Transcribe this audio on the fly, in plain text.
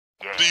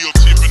Deal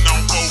tipping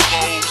on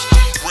Bobos,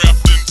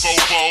 wrapped in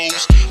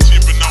Bobos,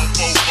 tipping on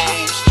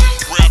Bobos,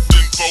 wrapped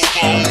in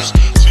Bobos,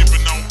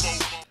 tipping on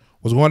Bobos.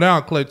 What's going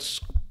down,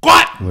 Clutch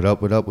Squad? What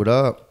up, what up, what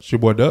up? It's your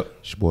boy Duck.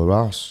 It's your boy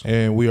Ross.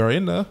 And we are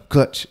in the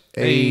Clutch.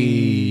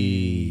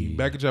 Hey.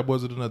 Back at y'all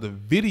boys with another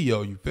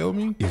video, you feel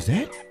me? Is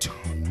that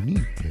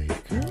Tony Baker?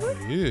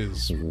 It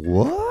is.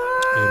 What?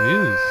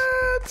 It is.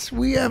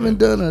 We haven't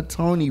done a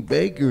Tony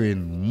Baker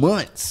in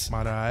months.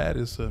 Might I add,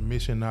 it's a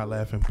Mission Not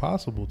Laughing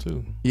Possible,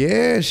 too.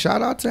 Yeah,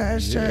 shout out to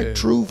hashtag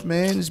Truth,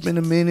 man. It's been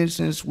a minute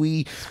since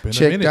we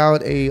checked minute.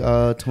 out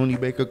a Tony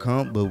Baker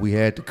comp, but we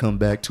had to come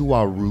back to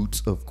our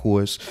roots, of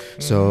course.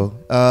 So,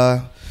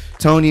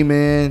 Tony,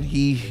 man,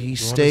 he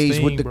stays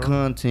thing, with the bro.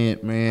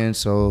 content, man.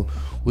 So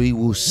we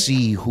will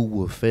see who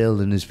will fail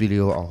in this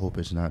video. I hope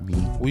it's not me.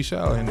 We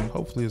shall, and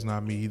hopefully it's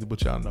not me either,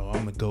 but y'all know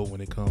I'm the GOAT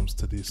when it comes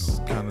to this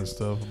kind of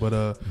stuff.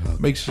 But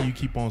make sure you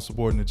keep on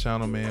supporting the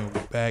channel, man.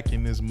 We're back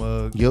in this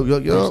mug. Yo.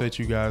 Appreciate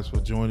you guys for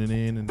joining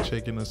in and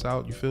checking us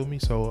out, you feel me?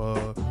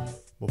 So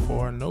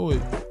before I know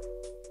it,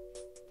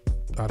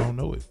 I don't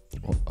know it.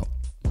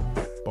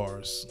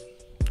 Bars.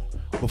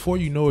 Before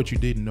you know it, you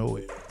didn't know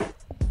it.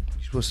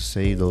 You're supposed to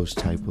say those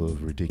type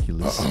of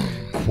ridiculous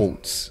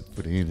quotes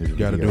for the end of the You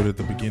gotta video. do it at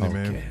the beginning,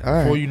 man. All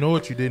right. Before you know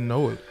it, you didn't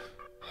know it.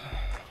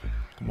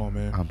 Come on,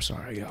 man. I'm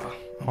sorry, y'all.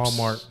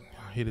 Hallmark,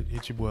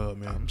 hit your boy up,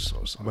 man. I'm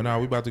so sorry. But now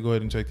we about to go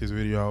ahead and check this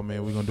video out,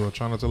 man. We're gonna do a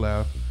try not to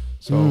laugh.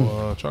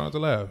 So try not to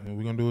laugh, and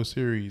we're gonna do a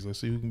series. Let's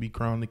see who can be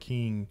crowned the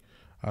king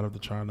out of the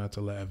try not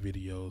to laugh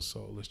videos.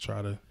 So let's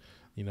try to,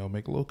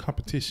 make a little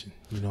competition.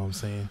 You know what I'm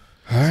saying?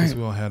 Since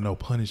we don't have no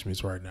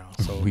punishments right now,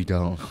 so We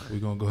don't. we're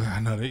gonna go. I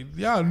know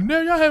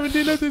y'all haven't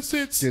did nothing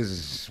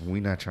since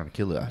We're not trying to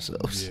kill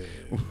ourselves. Yeah.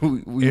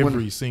 we every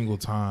wanna, single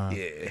time.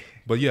 yeah.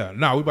 But yeah,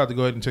 now we about to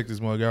go ahead and check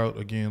this mug out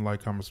again.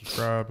 Like, comment,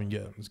 subscribe, and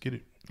yeah, let's get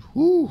it.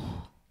 Whew.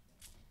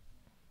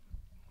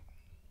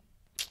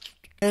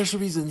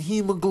 Arteries and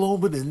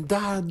hemoglobin and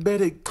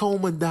diabetic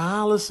coma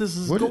dialysis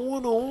is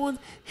going on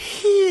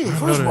here.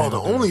 First of all, the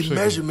only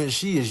measurement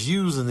she is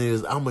using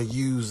is I'm going to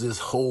use this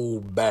whole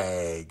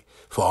bag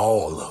for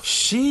all of it.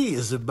 She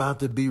is about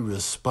to be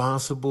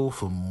responsible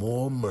for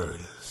more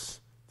murders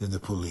than the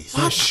police.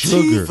 My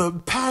teeth are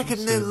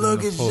packing that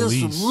luggage just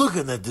from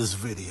looking at this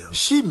video.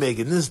 She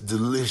making this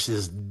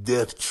delicious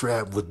death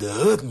trap with the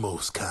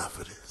utmost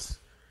confidence.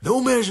 No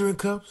measuring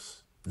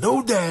cups,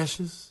 no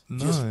dashes,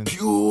 just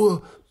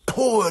pure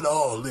pour it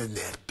all in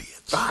that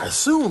bitch. I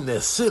assume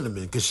that's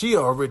cinnamon because she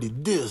already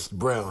dissed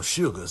brown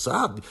sugar.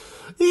 So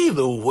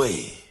either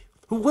way,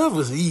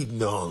 whoever's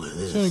eating all of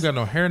this She ain't got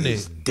no hairnet.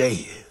 is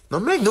dead. Now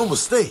make no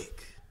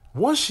mistake,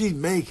 what she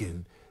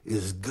making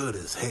is good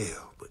as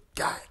hell. But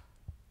god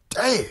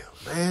damn,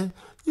 man,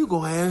 you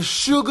gonna have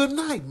sugar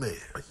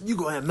nightmares. You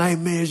gonna have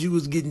nightmares you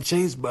was getting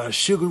chased by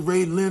Sugar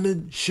Ray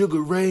Leonard,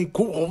 Sugar Ray.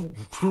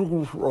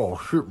 Oh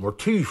shit, my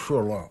teeth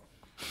fell out.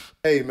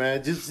 Hey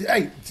man,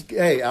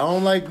 hey, I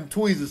don't like the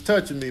tweezers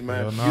touching me,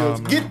 man. Hell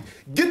nah,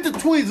 Get the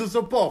tweezers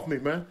up off me,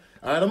 man.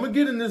 All right, I'm gonna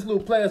get in this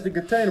little plastic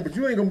container, but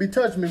you ain't gonna be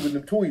touching me with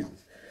them tweezers.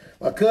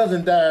 My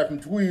cousin died from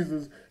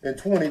tweezers in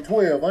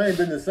 2012. I ain't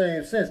been the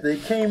same since. They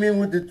came in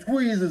with the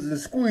tweezers and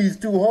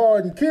squeezed too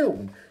hard and killed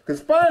them. Cause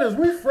spiders,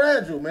 we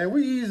fragile, man.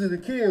 We easy to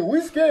kill.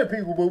 We scare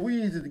people, but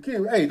we easy to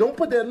kill. Hey, don't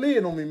put that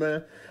lid on me,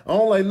 man. I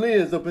don't like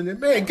lids up in there.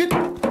 Man, get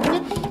man,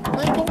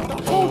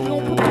 I told you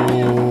don't put that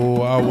lid on me.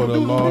 Oh, I would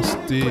have lost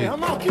it. Man,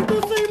 I'm out. Keep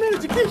that same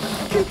energy.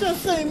 Keep that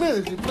same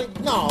energy.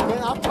 No,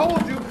 man, I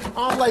told you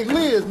I'm like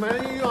Liz, man.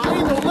 I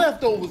ain't no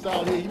leftovers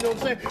out here. You know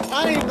what I'm saying?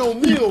 I ain't no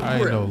meal prep. I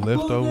ain't no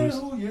leftovers.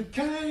 Who you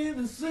came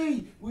to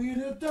see with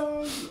a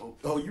dog.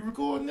 Oh, you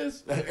recording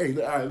this? Hey,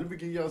 all right, let me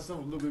give y'all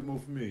something a little bit more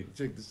familiar.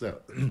 Check this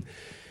out.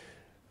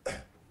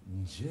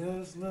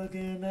 Just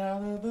looking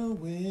out of the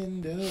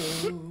window,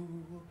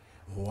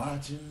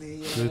 watching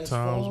the Good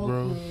times,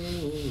 bro.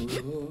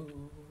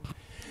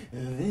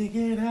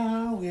 Thinking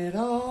how it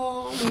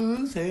all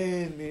moves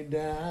hand me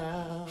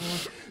down.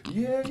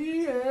 Yeah.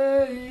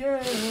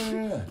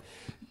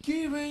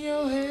 Keeping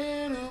your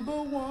head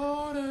above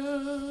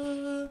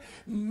water,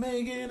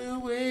 making a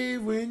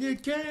wave when you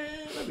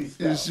can. Let me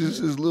stop. It's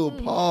just his little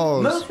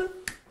pause. Nothing.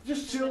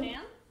 Just chill. Down?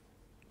 Can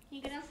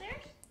you go downstairs?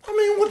 I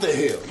mean, what the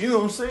hell? You know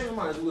what I'm saying? I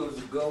might as well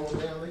just go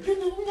down. Like, you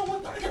know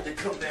what? I got to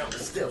come down the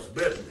steps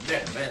better than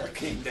that, man. I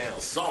came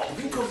down soft.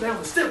 If you come down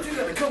the steps, you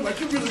got to come like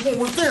you really want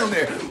what's down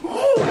there.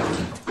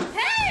 Oh!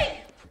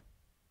 Hey!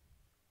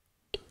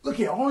 Look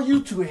here, all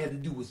you two had to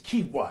do was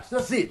keep watch.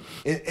 That's it.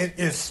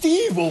 And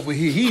Steve over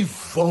here, he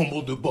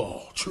fumbled the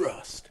ball.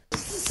 Trust.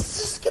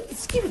 Just get the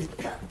skibidi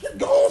pat. Get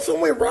going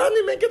somewhere,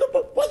 Rodney, man. Get up.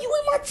 Why you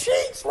in my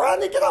cheeks,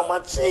 Rodney? Get out my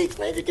cheeks,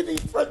 man. You get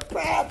these fresh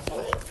pads,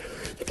 man.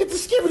 You get the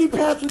skibidi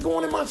pads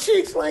going in my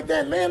cheeks like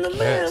that, man. The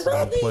man,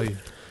 Rodney.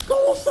 Go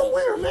on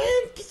somewhere,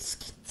 man.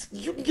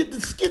 You can get the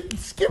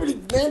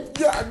skibidi,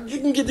 man. You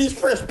can get these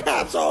fresh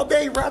pads all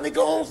day, Rodney.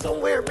 Go on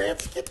somewhere, man.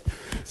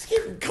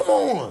 Come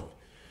on.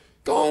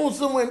 Go on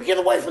somewhere. Get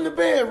away from the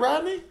bed,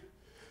 Rodney.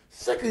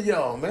 Sick of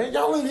y'all, man.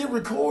 Y'all in here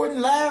recording,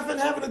 laughing,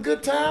 having a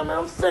good time.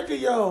 I'm sick of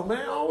y'all,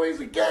 man.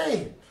 Always a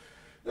game.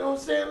 You know what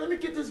I'm saying? Let me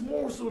get this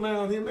morsel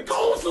down here, man.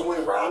 Go on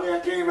somewhere around here. I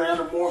can't even have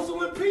a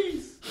morsel in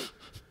peace.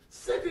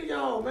 Sick of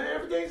y'all, man.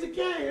 Everything's a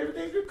game.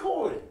 Everything's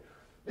recorded.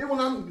 Then when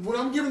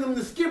I'm giving them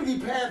the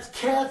skibbity pats,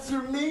 cats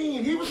are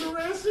mean. He was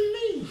harassing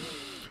me.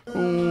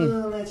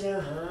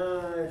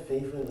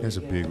 That's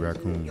a big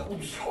raccoon.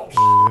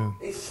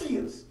 They see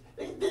us.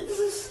 They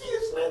see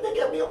us, man. They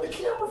got me on the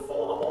camera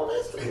phone. I'm on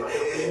Instagram.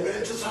 Hey,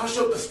 man, just hush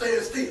up and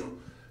stand still.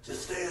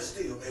 Just stand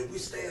still, man. We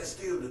stand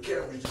still, the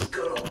camera just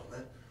cut off,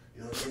 man.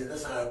 You know what I'm saying?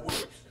 That's how it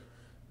works.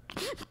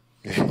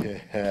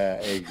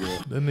 Hey,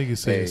 girl. That nigga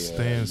said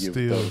stand you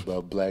still. ever thought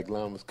about black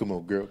llamas? Come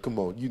on, girl. Come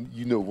on.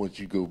 You know once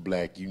you go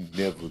black, you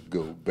never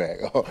go back.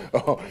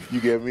 Oh, you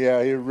got me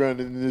out here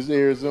running in this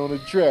Arizona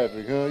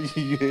traffic, huh?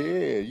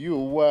 Yeah, you a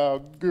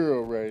wild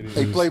girl right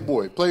here. Hey,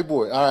 Playboy.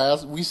 All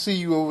right, we see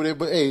you over there,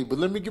 but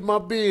let me get my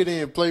beard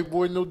in,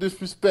 Playboy. No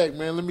disrespect,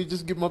 man. Let me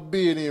just get my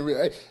beard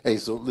in. Hey,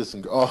 so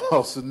listen,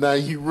 so now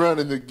you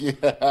running again.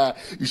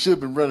 You should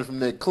have been running from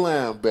that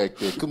clown back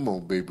there. Come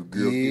on, baby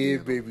girl. Yeah,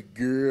 baby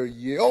girl.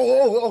 Yeah.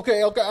 Oh,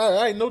 okay. All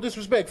right. No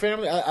disrespect,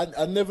 family.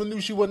 I never knew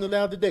she wasn't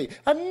allowed to date.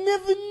 I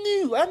never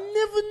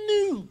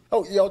knew.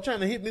 Oh, y'all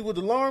trying to hit me with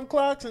alarm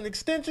clocks and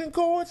extension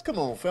cords? Come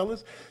on,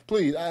 fellas.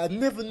 Please, I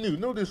never knew.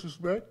 No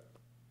disrespect.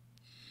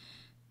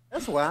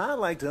 That's why I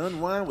like to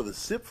unwind with a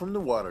sip from the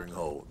watering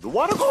hole. The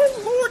watering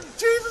hole, Lord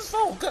Jesus,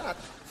 oh God.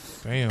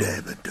 Damn.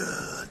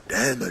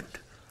 Damn it.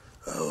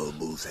 I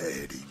almost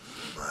had him.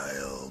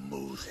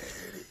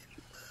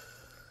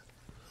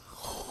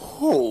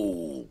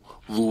 Oh,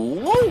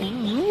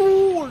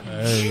 Lord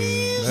Hey,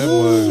 Jesus. that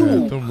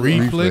was them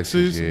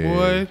reflexes, yeah.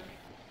 boy.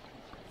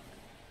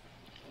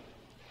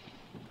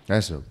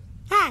 That's a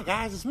Hi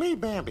guys, it's me,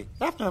 Bambi.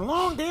 After a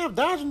long day of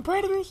dodging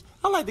predators,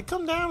 I like to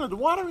come down to the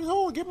watering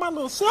hole and get my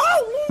little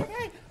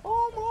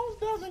almost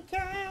doesn't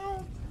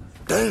count.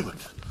 Damn it.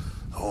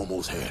 I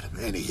almost had him,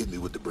 and he hit me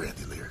with the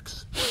brandy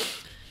lyrics.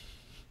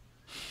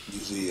 You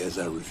see, as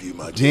I review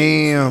my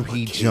damn. game,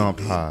 He I came jumped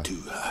in high.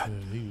 too high.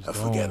 Yeah, I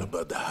forgot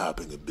about the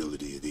hopping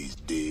ability of these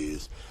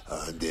deers.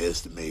 I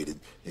underestimated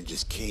and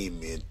just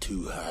came in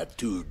too high,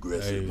 too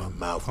aggressive. Hey, My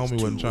mouth homie was too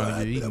wasn't trying to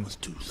wide, get but I eaten. was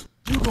too.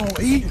 You gonna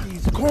eat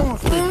these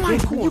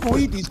cornflakes? You gonna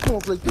eat these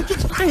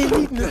cornflakes? I ain't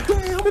eating this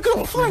damn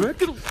cornflakes.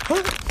 Get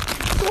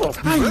off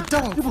me, man. I eat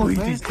dog food, man.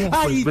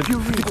 I eat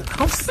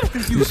Purina. I'm sick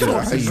of you. He said,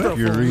 I eat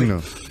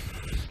Purina.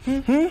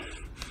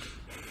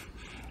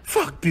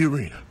 Fuck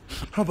Purina.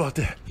 How about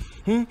that?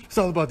 It's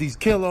all about these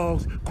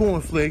Kellogg's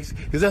cornflakes,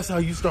 because that's how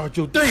you start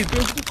your day,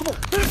 bitch. Come on,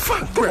 man.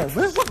 Fuck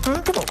breakfast. Come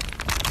on.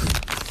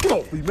 Get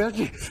off me, man.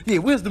 Yeah,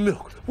 where's the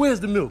milk?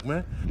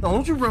 Man? No,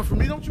 don't you run from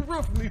me.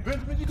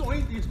 Benjamin. You gonna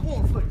eat these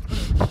cornflakes.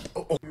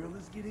 Oh. Girl,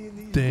 let's get in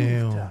these.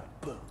 Damn.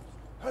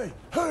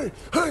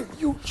 Hey,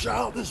 you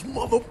childish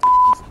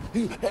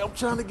motherfuckers. I'm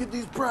trying to get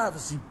these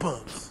privacy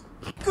bumps.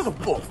 Get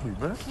up off me,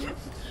 man.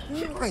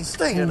 I ain't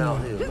staying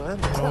out here, man.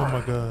 Oh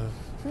my God.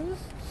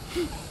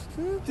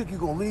 You think you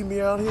gonna leave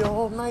me out here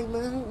all night,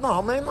 man? Nah,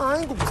 man, I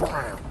ain't gonna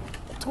drown.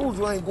 I told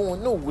you I ain't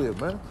going nowhere,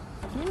 man.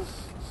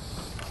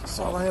 That's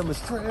all I am is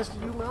trash to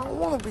you, man. I don't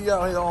wanna be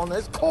out here all night.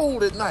 It's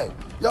cold at night.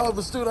 Y'all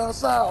ever stood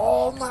outside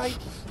all night?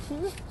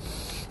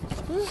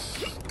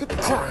 Get the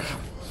time.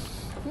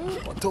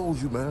 I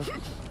told you, man.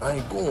 I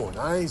ain't going.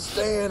 I ain't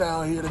staying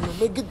out here.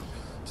 Man,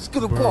 just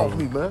get up off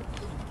me, man.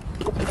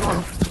 Get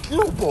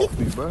up off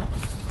me, man.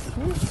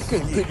 You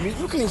can't pick me.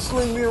 You can't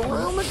sling me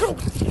around, man.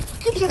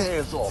 Get your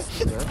hands off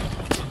me, man.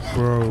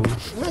 Bro.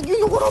 Man, you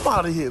know what? I'm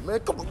out of here, man.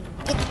 Come on.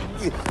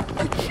 Yeah.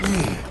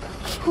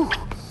 Whew. All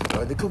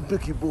right, then come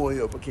pick your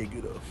boy up. I can't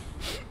get up.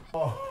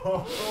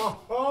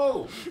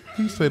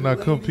 He said, "Now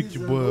come pick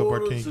your boy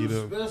up. I can't get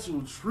up."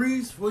 Special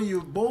treats for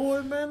your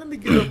boy, man. Let me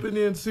get up in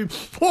there and see.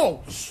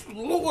 Oh,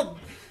 Lord,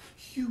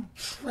 you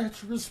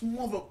treacherous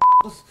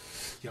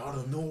motherfuckers. Y'all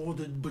done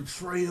ordered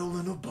betrayal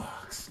in a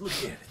box. Look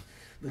at it.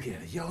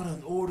 Y'all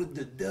done ordered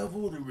the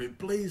devil to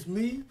replace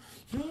me?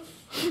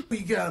 We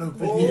got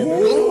up in here.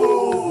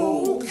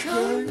 Oh,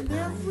 okay.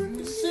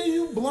 See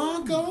you,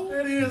 Blanco.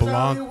 That is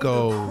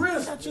Blanco.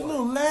 Got your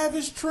little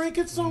lavish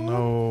trinkets on.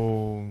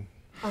 No.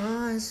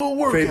 So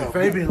work out.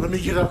 Fabian, let me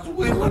get out the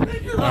way.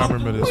 I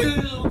remember this.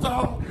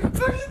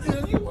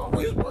 You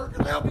always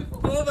working out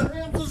before the other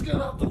hamsters get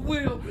out the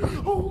wheel.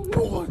 Oh,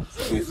 Lord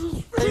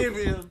Jesus,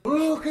 Fabian.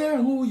 Look at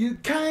who you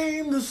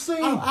came to see.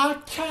 I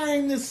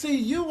came to see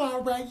you,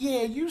 all right.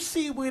 Yeah, you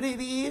see what it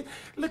is.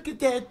 Look at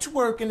that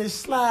twerk and the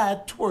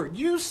slide twerk.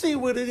 You see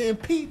what it is.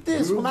 And Pete,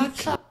 this when I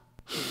come.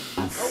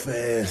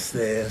 Fast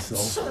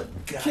ass on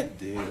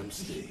goddamn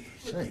stage.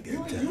 I ain't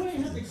got time. You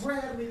ain't have to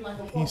grab me like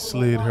a He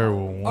slid her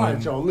with All right,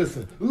 one. y'all,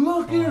 listen.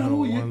 Look at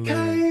who you one leg.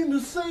 came to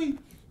see.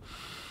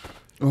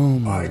 Oh All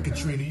my. right,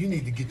 Katrina, you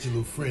need to get your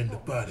little friend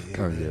up out of here.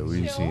 Oh yeah,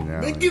 we seen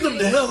that. Man, One. get him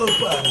the hell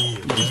up out of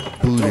here.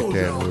 Booted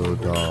that little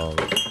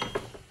dog.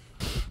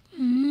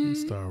 He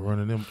started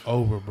running them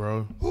over,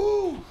 bro.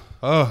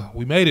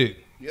 We made it.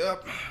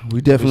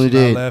 We definitely This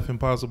is Not did. Laughing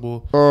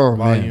Possible, Oh,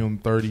 volume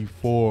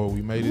 34.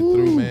 We made it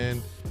through,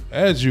 man.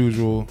 As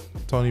usual,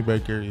 Tony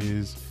Baker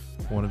is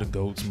one of the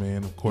GOATs,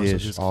 man. Of course,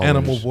 Yes, just always.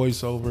 animal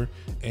voiceover.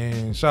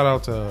 And shout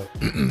out to,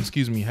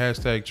 excuse me,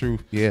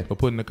 #Truth for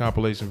putting the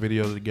compilation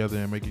video together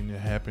and making it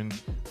happen,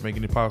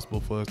 making it possible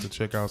for us to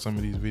check out some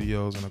of these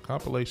videos in a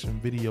compilation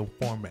video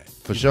format.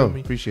 For sure.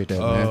 Appreciate that,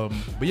 man.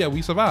 But yeah,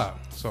 we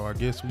survived. So I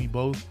guess we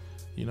both,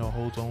 you know,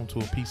 hold on to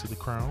a piece of the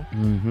crown.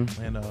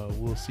 And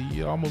we'll see.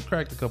 You almost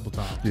cracked a couple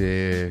times.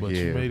 Yeah, but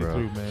yeah, you made bro. it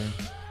through, man.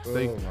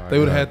 They my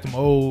would have had them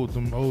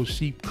old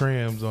sheep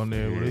crams on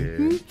there.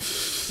 Yeah.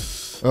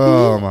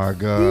 Oh my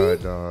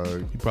God, dog.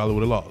 You probably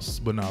would have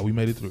lost, but nah, we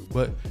made it through.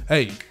 But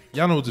hey,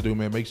 y'all know what to do,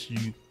 man. Make sure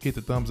you hit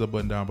the thumbs up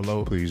button down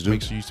below. Please do.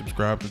 Make sure you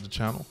subscribe to the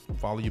channel.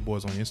 Follow your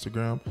boys on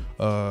Instagram.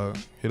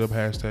 Hit up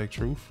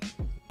 #Truth.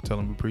 Tell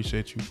them we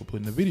appreciate you for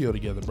putting the video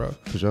together, bro.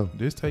 For sure.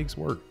 This takes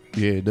work.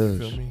 Yeah, it does.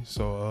 You feel me?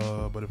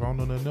 So, but if I don't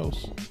know nothing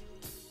else,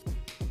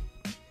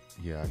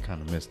 yeah, I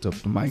kind of messed up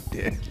the mic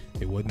there.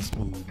 it wasn't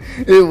smooth.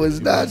 It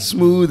was not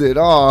smooth at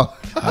all.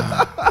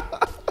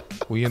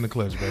 We in the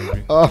clutch,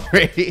 baby. All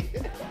right.